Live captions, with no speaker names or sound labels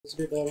Let's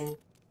get that on.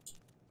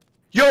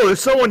 Yo, there's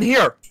someone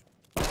here!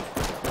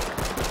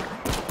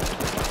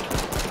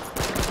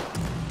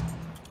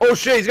 Oh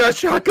shit, he's got a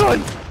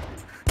shotgun!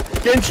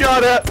 Getting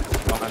shot at!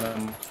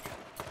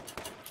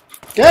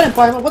 Get him,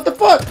 Pyman! What the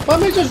fuck?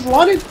 Pyman's just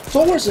running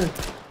towards him!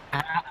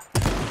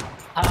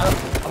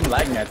 I'm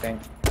lagging, I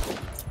think.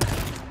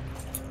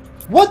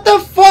 What the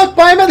fuck,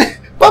 Pyman?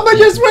 Pyman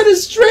just went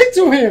straight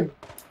to him!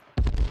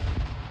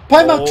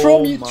 Pyman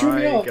threw me off.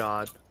 Oh my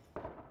god.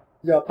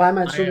 Yo,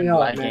 Pyman threw me off,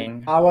 lagging.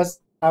 man. I was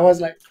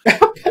like,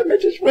 Pyman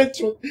just went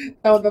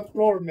down the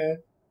floor, man.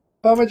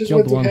 Pyman just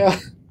went to hell.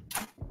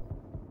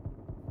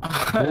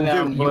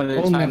 Now I'm You going to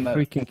only time that.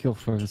 freaking kill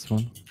for this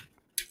one.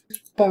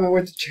 Pyman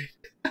went to jail.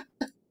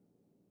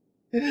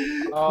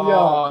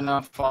 Oh, no,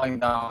 I'm falling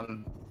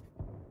down.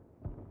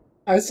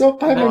 I saw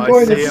Pyman I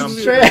going see him.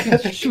 straight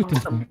at the Shoot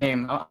him.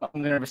 Game. I'm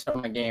gonna restart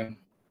my game.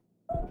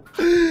 Oh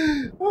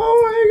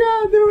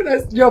my god,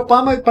 dude! Yo,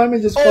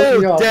 Pyman just fucked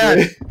me Oh, off, dead!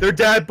 dude. They're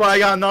dead, but I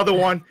got another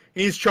one.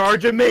 He's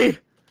charging me,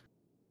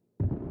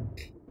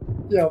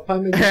 Yo,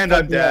 Pyman just and I'm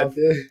fucked me dead. off,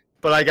 dude.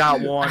 But I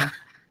got one.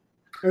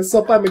 I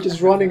saw Pyman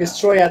just running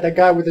straight at the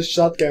guy with the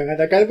shotgun, and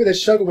the guy with the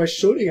shotgun was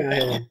shooting at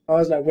him. I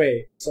was like,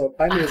 wait, so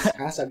Pyman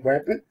has a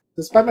weapon?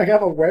 Does Pyman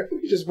have a weapon?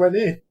 He just went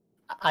in.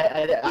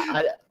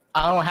 I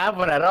don't have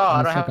one at all. I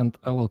One don't second,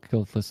 I will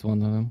kill this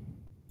one of them.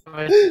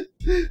 have.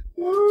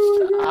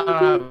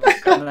 Oh my I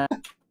god. don't have.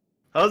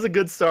 That was a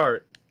good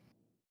start.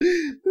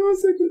 That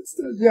was a good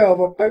start. Yo,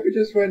 but Pyman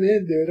just went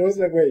in, dude. I was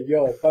like, wait,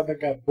 yo, Pyman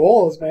got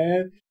balls,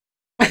 man.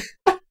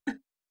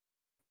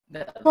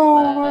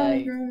 Oh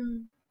my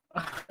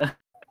god.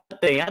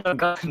 They have no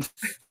guns.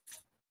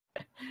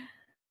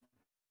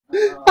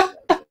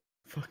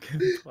 Fucking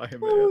That Pyman.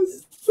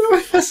 was so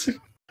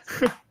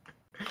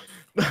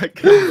That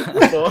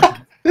guy.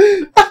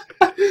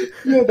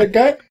 Yo,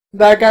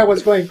 that guy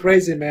was going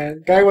crazy,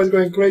 man. Guy was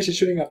going crazy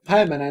shooting at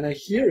Pyman, and I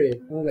hear it.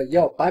 I was like,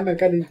 yo, Pyman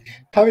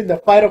having the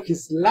fight of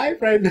his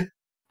life right now.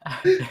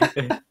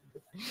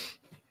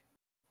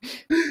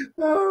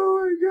 Oh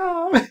my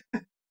god.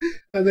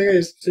 I think I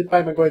just see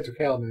Pyman going to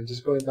hell, man.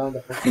 Just going down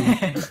the fucking...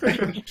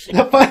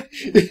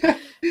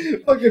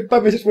 Fucking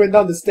Pyman just went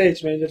down the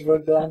stage, man. Just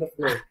went down the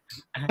floor.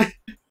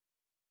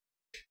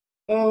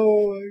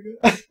 Oh my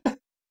god.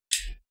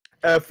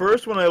 At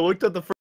first, when I looked at the